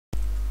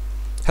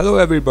Hello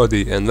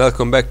everybody and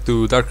welcome back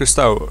to Darkest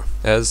Tower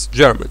as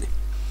Germany.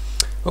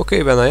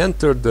 Okay, when I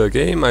entered the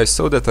game I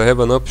saw that I have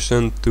an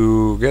option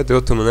to get the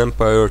Ottoman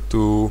Empire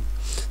to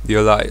the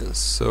alliance,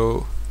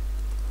 so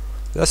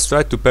let's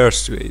try to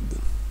persuade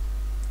them.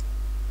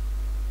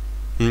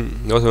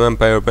 The Ottoman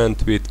Empire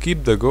went with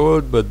keep the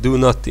gold but do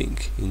nothing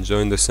in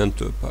join the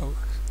Central Powers.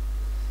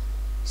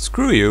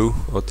 Screw you,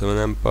 Ottoman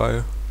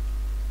Empire.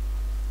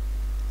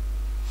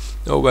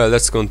 Oh well,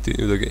 let's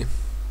continue the game.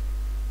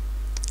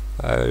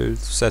 I'll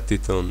set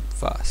it on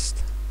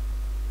fast.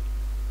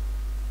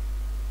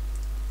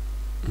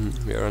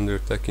 We are under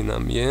attack in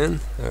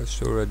Amiens. I'll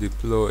sure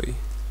deploy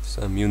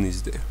some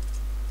units there.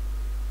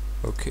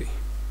 Okay.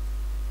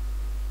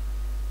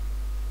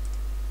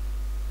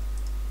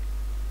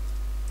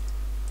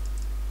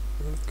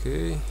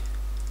 Okay.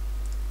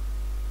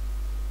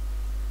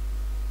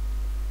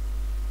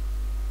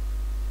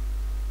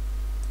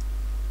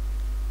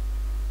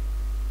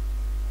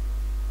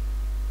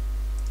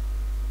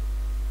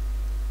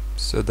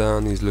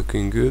 Sudan is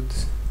looking good.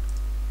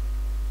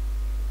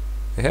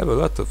 I have a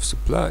lot of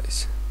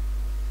supplies.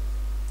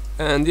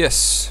 And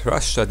yes,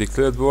 Russia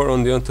declared war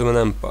on the Ottoman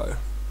Empire.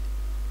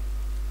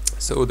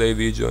 So they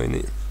will join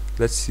in.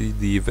 Let's see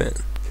the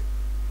event.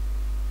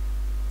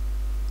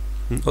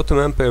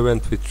 Ottoman Empire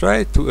went with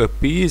try to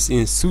appease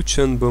in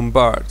Suchan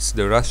bombards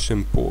the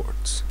Russian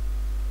ports.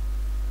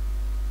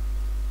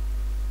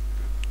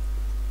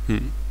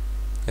 I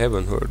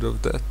haven't heard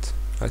of that.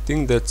 I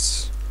think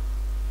that's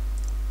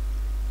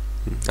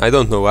I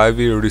don't know, I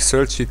will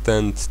research it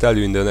and tell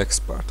you in the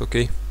next part,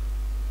 okay?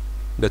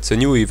 That's a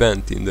new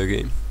event in the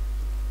game.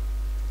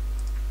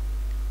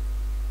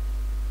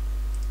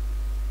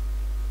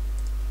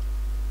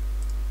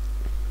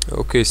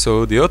 Okay,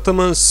 so the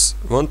Ottomans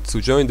want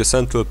to join the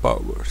Central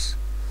Powers.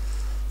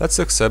 Let's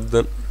accept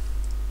them.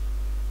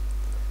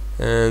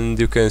 And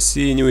you can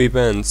see new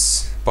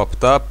events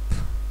popped up.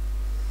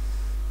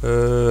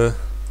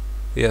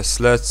 Yes,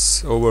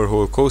 let's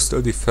overhaul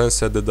coastal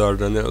defense at the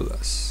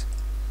Dardanelles.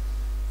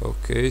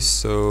 Okay,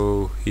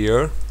 so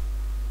here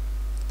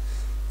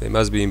they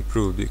must be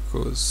improved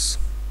because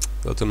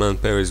the Ottoman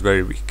Empire is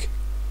very weak.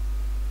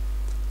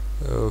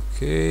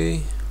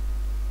 Okay,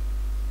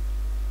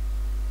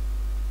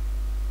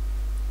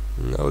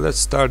 now let's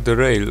start the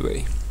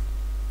railway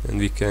and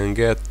we can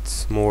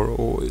get more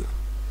oil.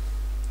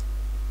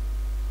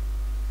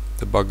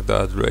 The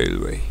Baghdad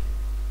railway.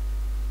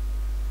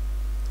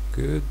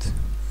 Good,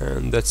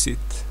 and that's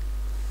it.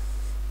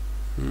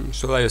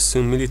 Shall I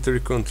assume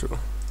military control?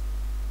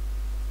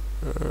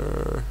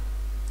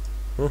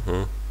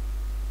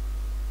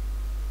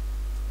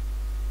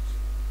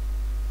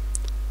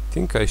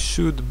 Think I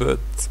should, but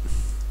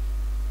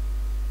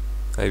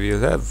I will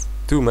have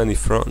too many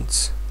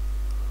fronts.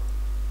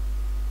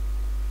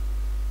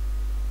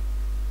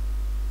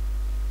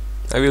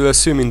 I will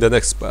assume in the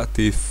next part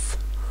if...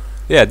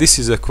 Yeah, this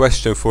is a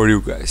question for you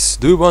guys.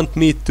 Do you want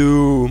me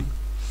to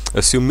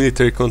assume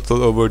military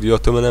control over the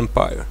Ottoman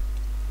Empire?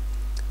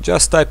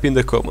 Just type in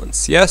the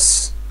comments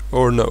yes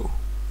or no.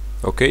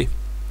 Okay,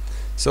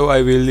 so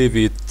I will leave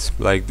it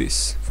like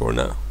this for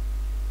now.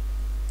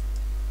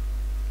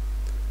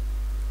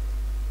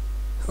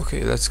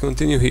 Okay, let's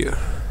continue here.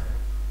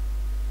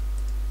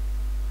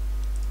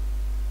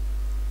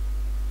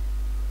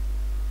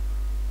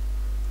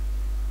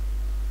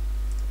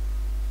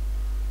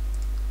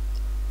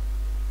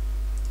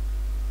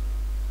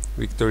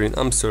 Victory in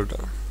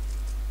Amsterdam.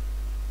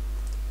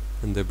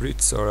 And the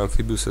Brits are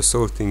amphibious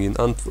assaulting in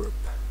Antwerp.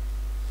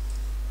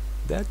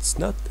 That's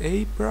not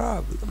a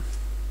problem.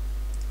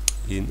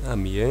 In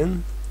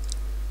Amiens,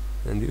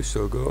 and you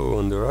shall go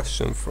on the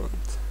Russian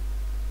front.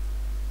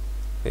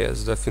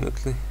 Yes,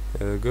 definitely.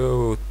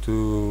 Go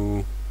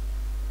to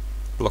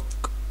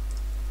block.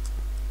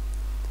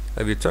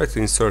 I will try to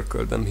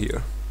encircle them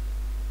here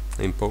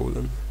in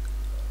Poland,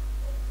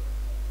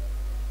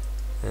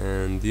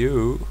 and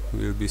you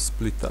will be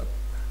split up.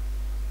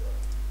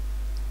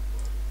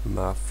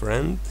 My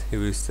friend, he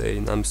will stay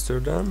in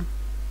Amsterdam.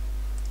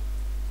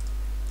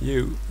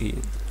 You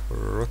in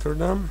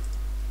Rotterdam,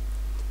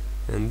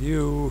 and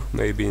you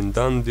maybe in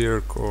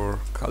Dunkirk or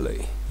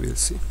Calais, we'll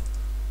see.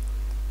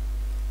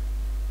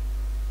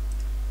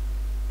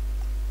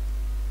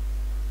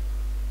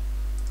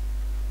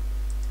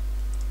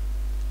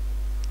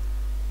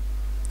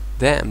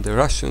 Damn, the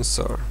Russians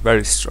are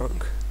very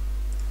strong.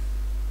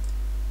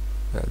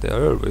 They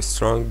are always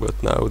strong,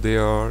 but now they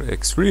are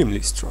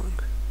extremely strong.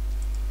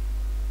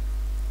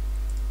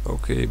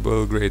 Okay,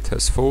 Belgrade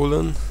has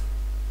fallen.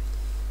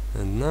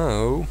 And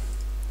now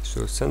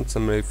she'll send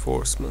some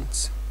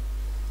reinforcements,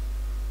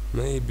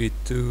 maybe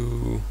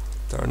to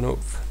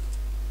Tarnów,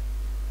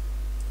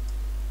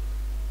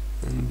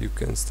 and you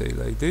can stay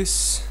like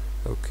this.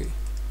 Okay,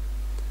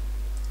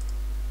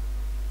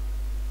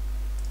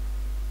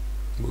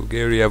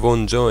 Bulgaria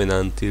won't join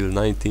until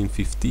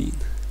 1915.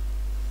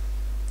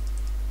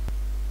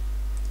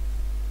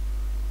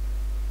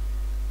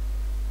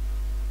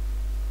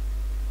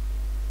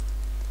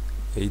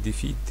 A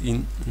defeat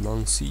in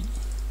Nancy.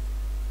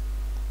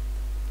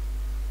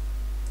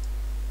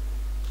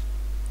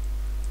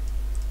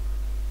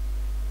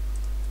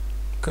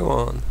 Come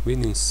on,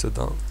 win in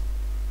Sedan.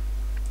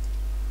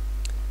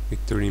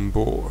 Victory in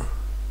Boer.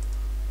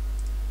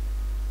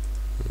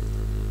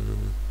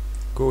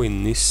 Go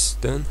in Nice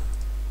then.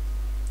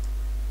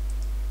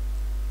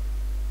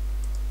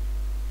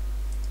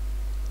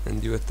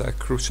 And you attack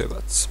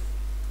Krushevats.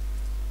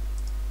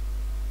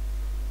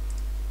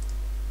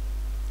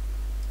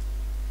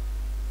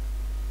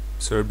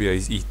 Serbia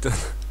is eaten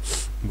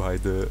by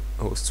the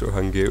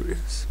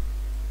Austro-Hungarians.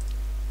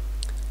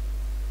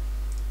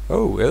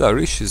 Oh,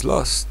 Elarish is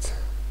lost.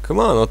 Come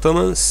on,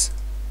 Ottomans.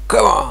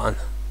 Come on!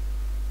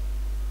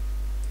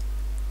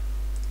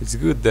 It's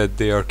good that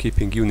they are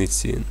keeping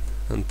units in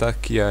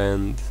Antakya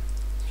and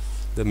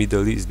the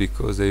Middle East,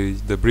 because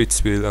the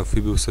Brits will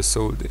amphibious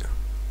assault there.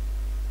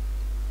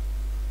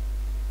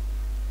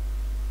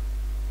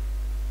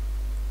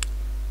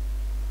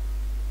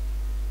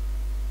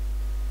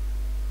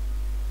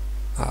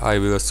 I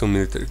will assume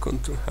military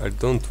control. I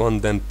don't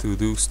want them to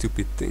do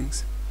stupid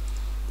things.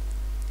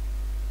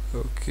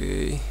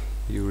 Okay,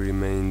 you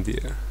remain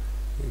there.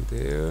 You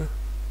there.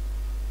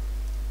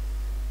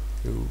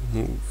 You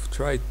move.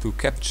 Try to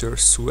capture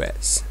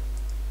Suez.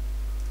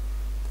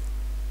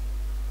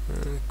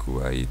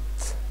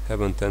 Kuwait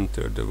haven't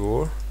entered the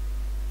war.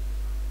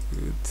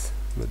 Good.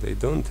 But they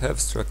don't have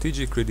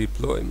strategic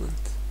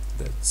redeployment.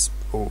 That's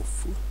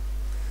awful,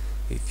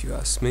 if you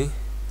ask me.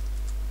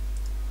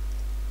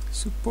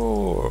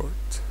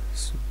 Support!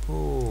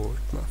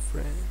 Support, my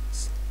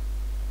friends.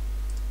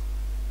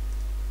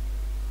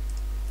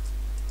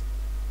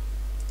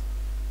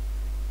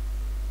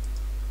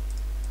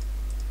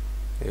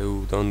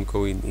 You don't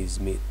go in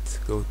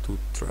Izmit, go to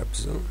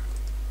Trabzon.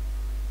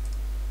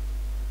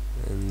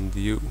 And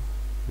you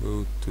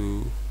go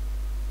to...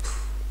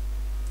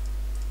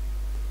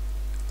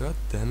 God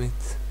damn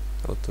it,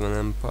 Ottoman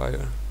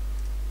Empire.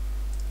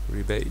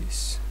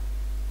 Rebase.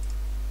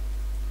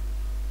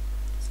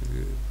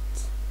 Good.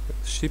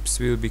 Ships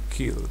will be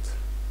killed.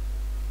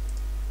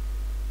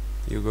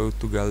 You go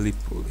to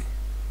Gallipoli.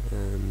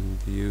 And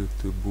you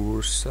to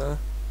Bursa.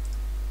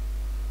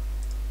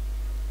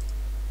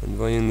 And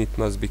one unit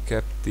must be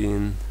kept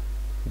in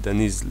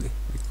Denizli,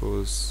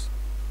 because...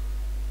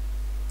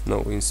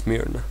 no, in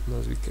Smyrna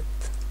must be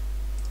kept.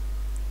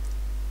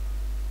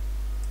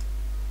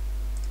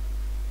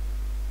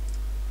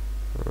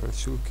 I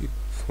should keep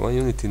one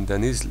unit in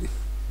Denizli.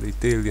 The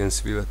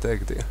Italians will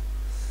attack there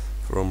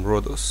from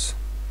Rhodos,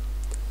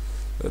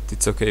 but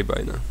it's okay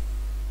by now.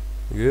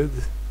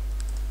 Good.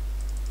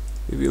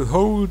 We will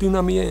hold in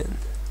Amiens.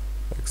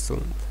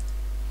 Excellent.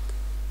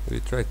 We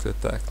try to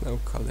attack now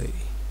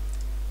Calais.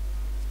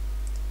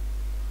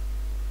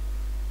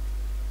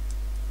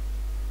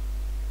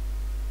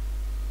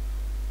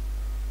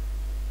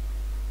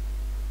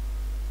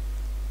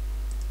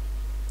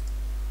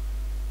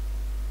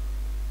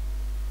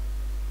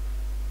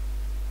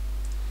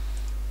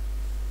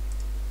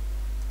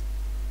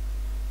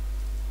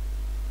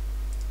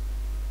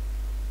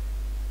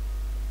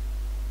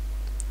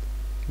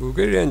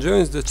 Bulgaria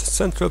joins the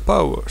Central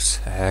Powers.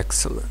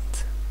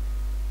 Excellent.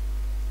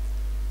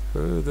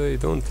 They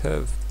don't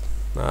have...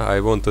 I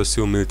won't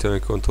assume military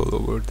control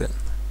over them.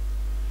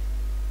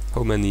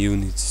 How many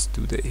units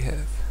do they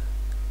have?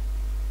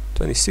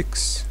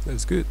 26.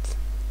 That's good.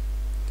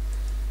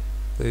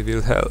 They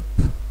will help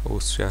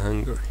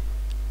Austria-Hungary.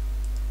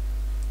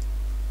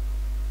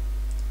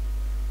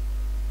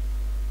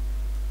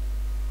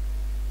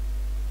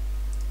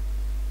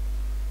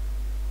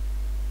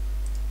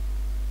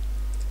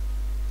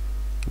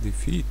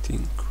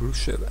 Defeating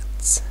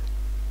Krushevats.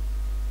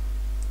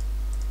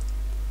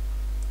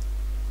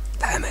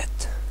 Damn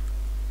it!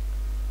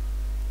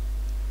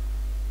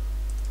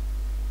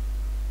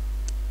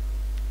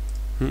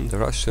 The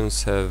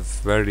Russians have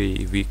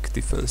very weak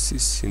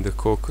defenses in the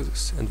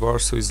Caucasus, and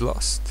Warsaw is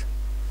lost.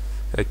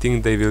 I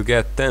think they will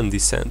get 10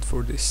 descent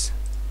for this.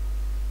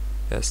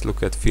 Yes,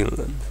 look at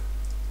Finland.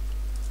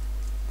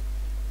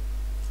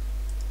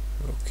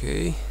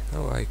 Okay,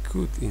 now I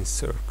could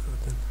encircle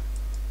them.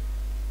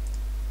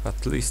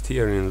 At least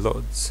here in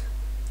Lodz.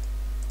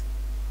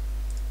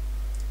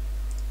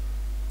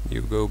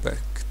 You go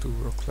back to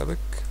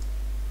Roklavek.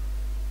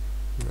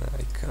 No,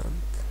 I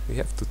can't. We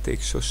have to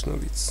take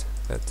Sosnovitz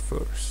at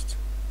first.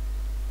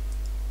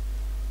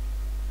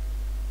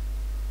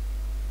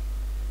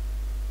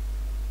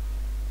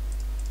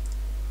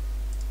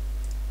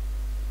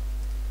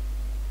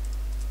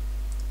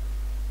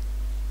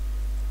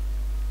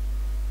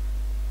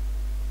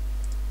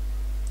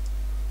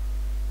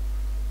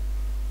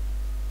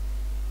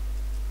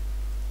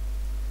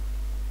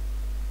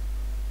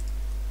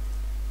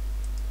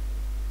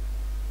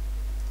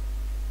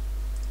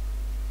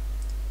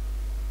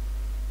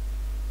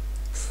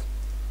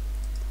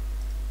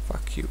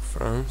 Fuck you,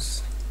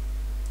 France.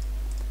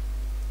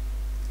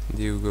 And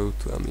you go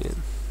to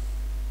Amiens.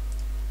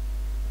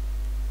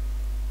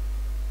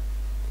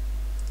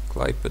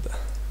 Klaipeda.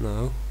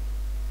 No.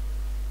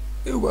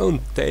 You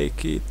won't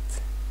take it.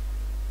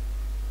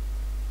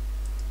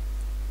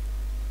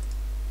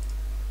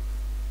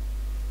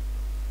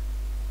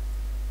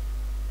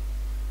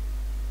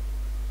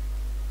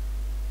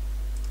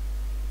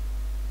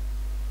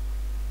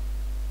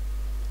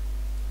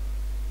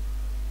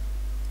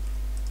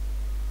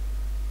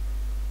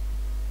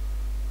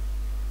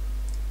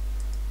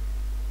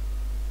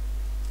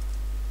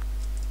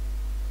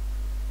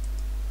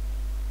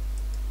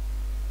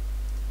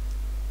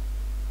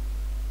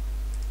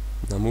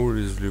 Namur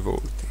is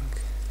revolting.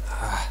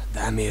 Ah,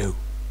 damn you!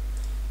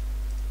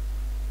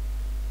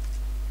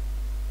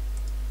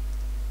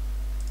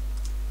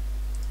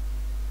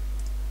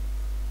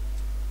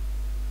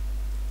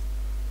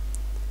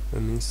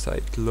 I'm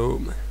inside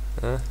Lome,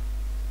 huh?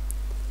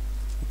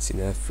 It's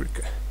in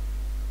Africa.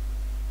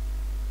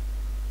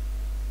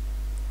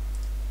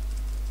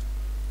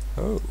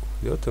 Oh,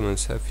 the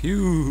Ottomans have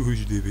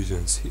huge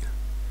divisions here.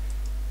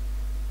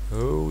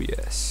 Oh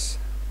yes,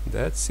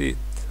 that's it,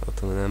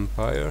 Ottoman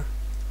Empire.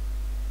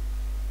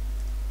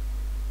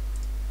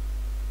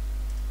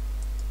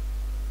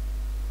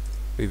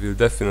 We will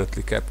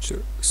definitely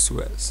capture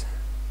Suez.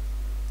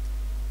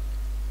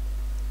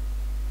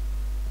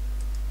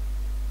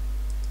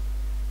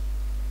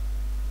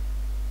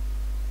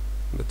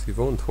 But we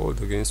won't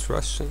hold against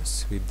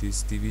Russians with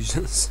these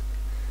divisions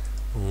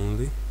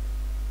only.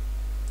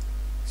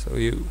 So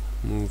you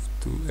move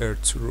to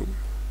Erzurum.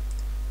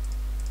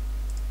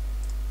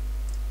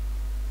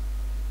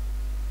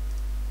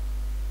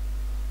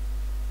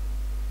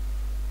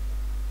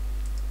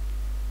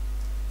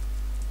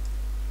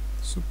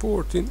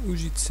 Support in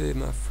Užice,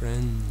 my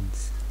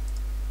friends.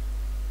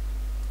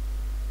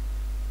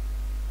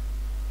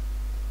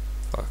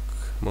 Fuck,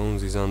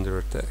 Mons is under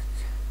attack.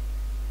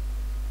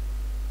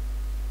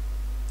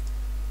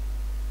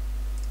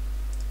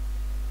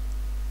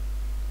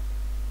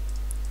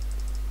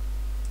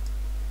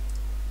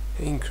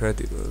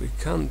 Incredible, we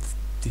can't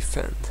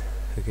defend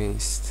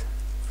against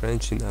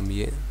French in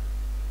Amiens.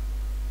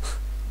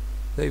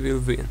 They will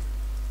win.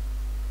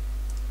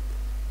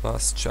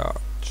 Last charge.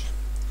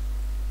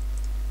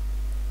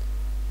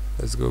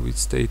 Let's go with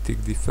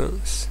static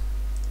defense.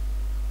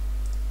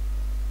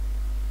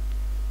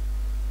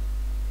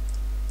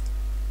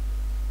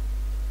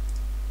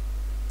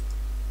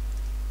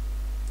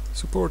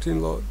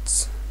 Supporting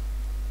Lodz.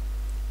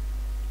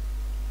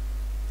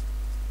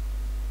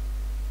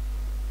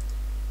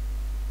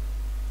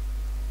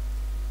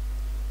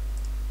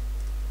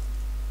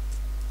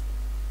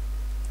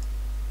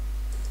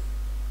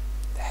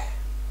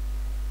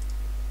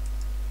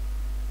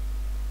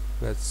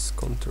 Let's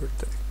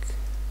counterattack.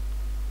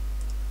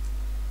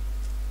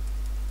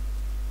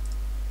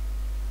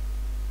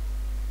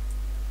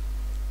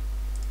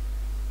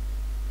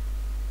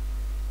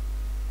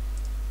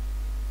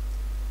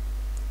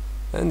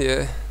 And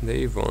yeah,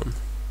 they won.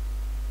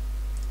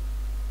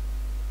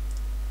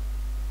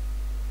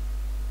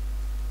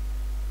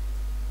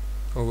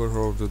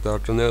 Overhaul of the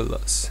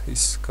Dardanelles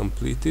is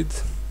completed.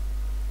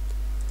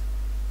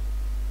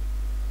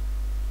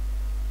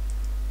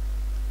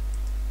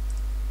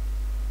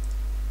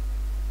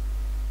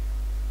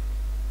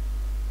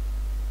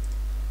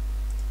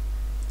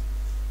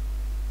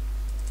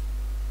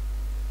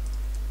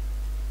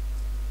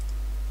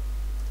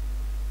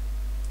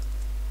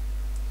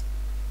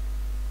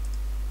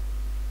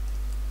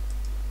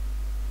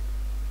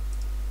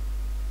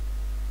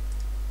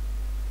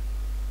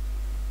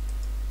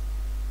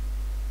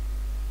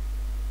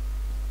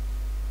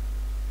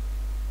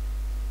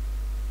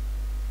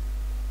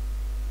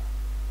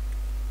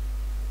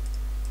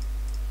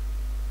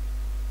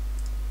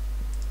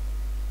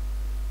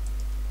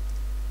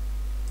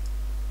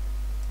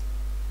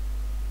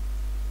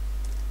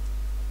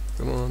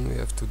 Come on, we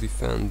have to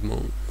defend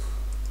Mons.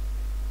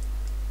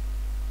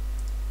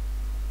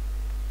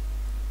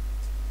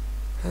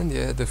 And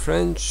yeah, the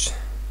French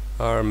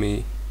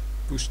army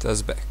pushed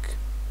us back.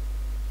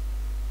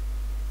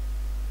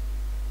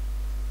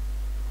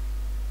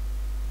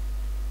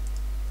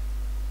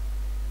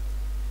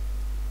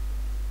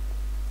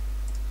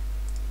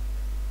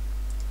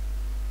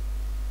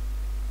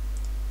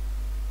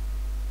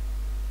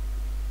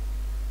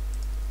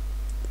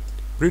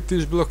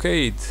 British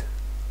blockade.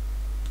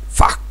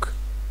 Fuck!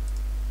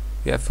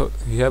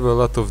 We have a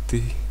lot of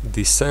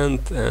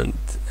dissent and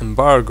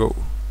embargo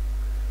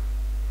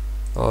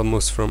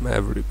almost from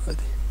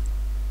everybody.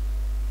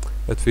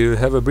 But we'll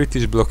have a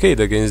British blockade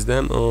against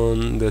them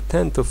on the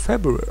 10th of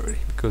February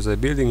because I'm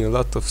building a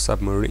lot of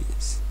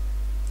submarines.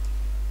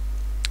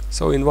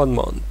 So in 1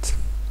 month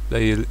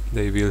they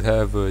will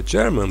have a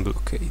German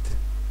blockade.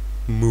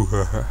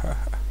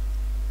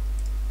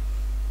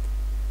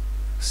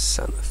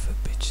 Son of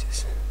a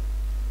bitches.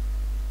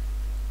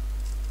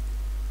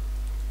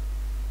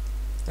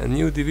 And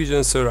new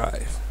divisions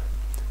arrive,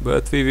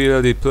 but we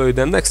will deploy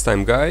them next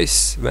time,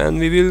 guys, when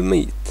we will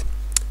meet.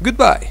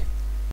 Goodbye!